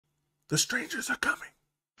The strangers are coming.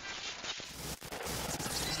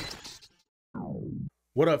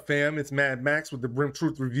 What up, fam? It's Mad Max with the Brim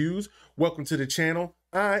Truth Reviews. Welcome to the channel.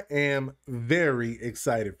 I am very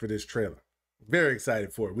excited for this trailer. Very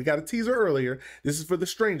excited for it. We got a teaser earlier. This is for The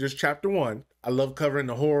Strangers, Chapter 1. I love covering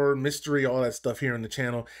the horror, mystery, all that stuff here on the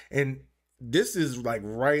channel. And this is like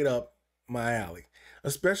right up my alley,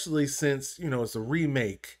 especially since, you know, it's a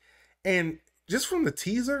remake. And just from the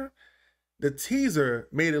teaser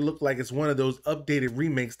made it look like it's one of those updated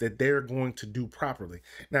remakes that they're going to do properly.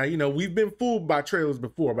 Now, you know, we've been fooled by trailers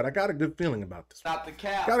before, but I got a good feeling about this one. Stop the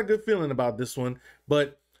cap. Got a good feeling about this one,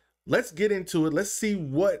 but let's get into it. Let's see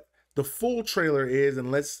what the full trailer is, and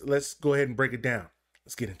let's go ahead and break it down.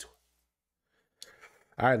 Let's get into it.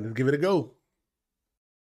 All right, let's give it a go.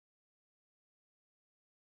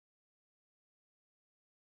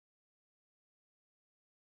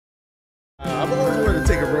 I've always wanted to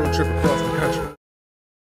take a road trip across the country.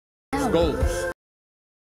 Goals.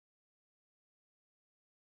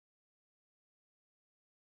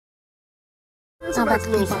 It's a nice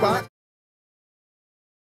little spot.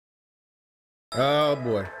 Oh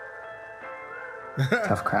boy.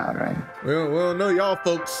 Tough crowd, right? We don't know y'all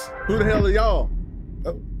folks. Who the hell are y'all?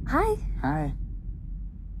 Oh. Hi. Hi.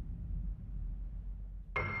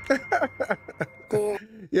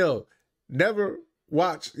 Yo, never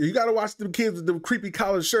watch. You gotta watch them kids with them creepy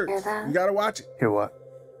collared shirts. Hear that? You gotta watch it. Hear what?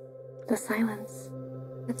 The silence.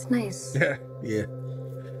 It's nice. Yeah.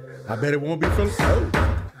 I bet it won't be for.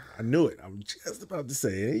 Oh, I knew it. I was just about to say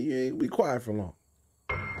it. You ain't be quiet for long.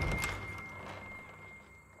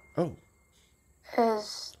 Oh.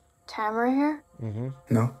 Is Tamara here? Mm-hmm.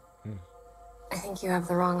 No. I think you have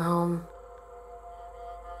the wrong home.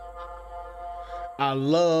 I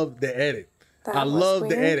love the edit. I Was love the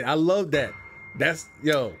weird. edit. I love that. That's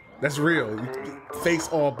real. Face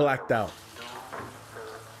all blacked out.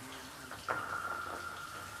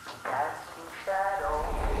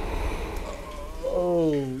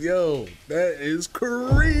 Oh, yo, that is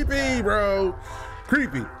creepy, bro.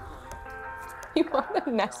 Creepy. You are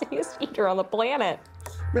the messiest eater on the planet.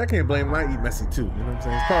 Man, I can't blame him. I eat messy too. You know what I'm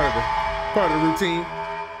saying? It's part of the routine,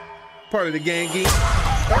 part of the gangy.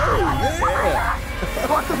 Oh yeah.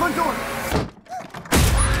 Lock the front door.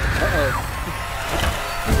 Uh-oh.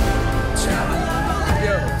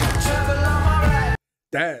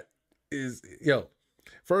 That is, yo,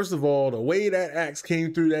 first of all, the way that axe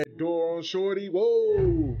came through that door on Shorty,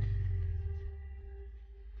 whoa.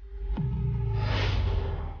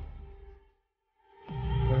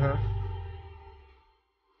 Uh-huh.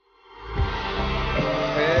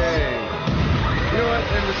 Hey. You know what?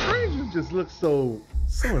 And the strangers just look so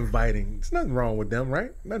inviting. There's nothing wrong with them,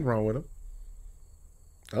 right? Nothing wrong with them.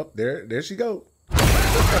 Oh, there she go.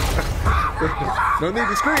 No need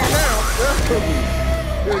to scream now.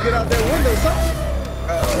 Better get out that window, something.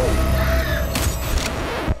 Oh.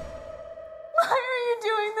 Why are you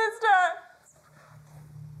doing this to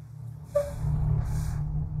us?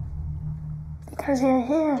 Because you're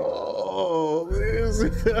here. Oh, this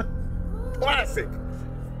is classic.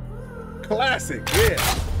 Classic, yeah.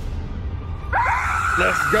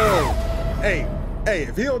 Let's go. Hey,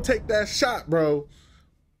 if he don't take that shot, bro.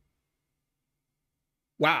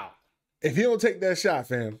 Wow. If he don't take that shot,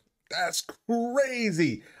 fam, that's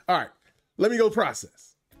crazy. All right, let me go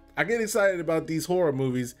process. I get excited about these horror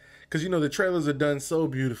movies because, you know, the trailers are done so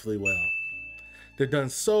beautifully well. They're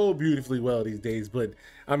done so beautifully well these days. But,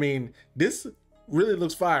 I mean, this really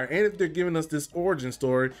looks fire. And if they're giving us this origin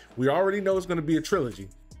story, we already know it's going to be a trilogy.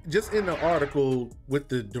 Just in the article with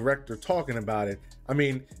the director talking about it, I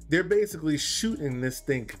mean, they're basically shooting this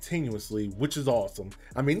thing continuously, which is awesome.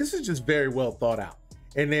 I mean, this is just very well thought out.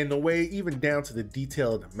 And then the way, even down to the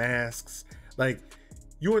detail of the masks, like,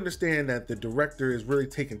 you understand that the director is really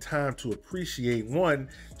taking time to appreciate, one,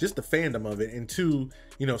 just the fandom of it, and two,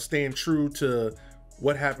 you know, staying true to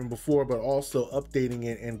what happened before, but also updating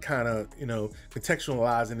it and kind of, you know,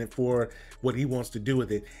 contextualizing it for what he wants to do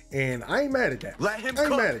with it. And I ain't mad at that. I ain't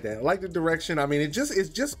mad at that. I like the direction. I mean, it's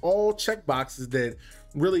just all check boxes that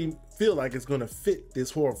really feel like it's going to fit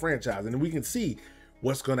this horror franchise. And we can see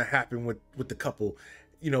what's going to happen with the couple,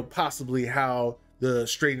 you know, possibly how the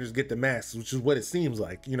strangers get the masks, which is what it seems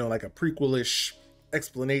like, you know, like a prequel-ish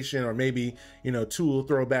explanation, or maybe, you know, Tool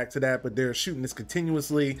throwback to that, but they're shooting this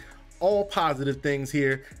continuously. All positive things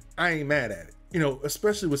here. I ain't mad at it. You know,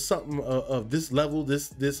 especially with something of this level,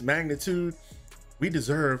 this magnitude, we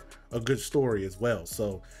deserve a good story as well.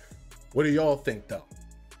 So what do y'all think though?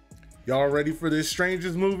 Y'all ready for this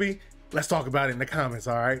Strangers movie? Let's talk about it in the comments,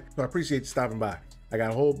 all right? So I appreciate you stopping by. I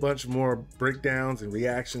got a whole bunch more breakdowns and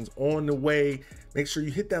reactions on the way. Make sure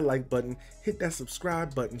you hit that like button, hit that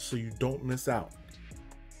subscribe button so you don't miss out.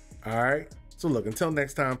 All right. So look, until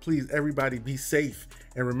next time, please, everybody be safe.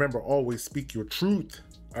 And remember, always speak your truth.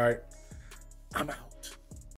 All right. I'm out.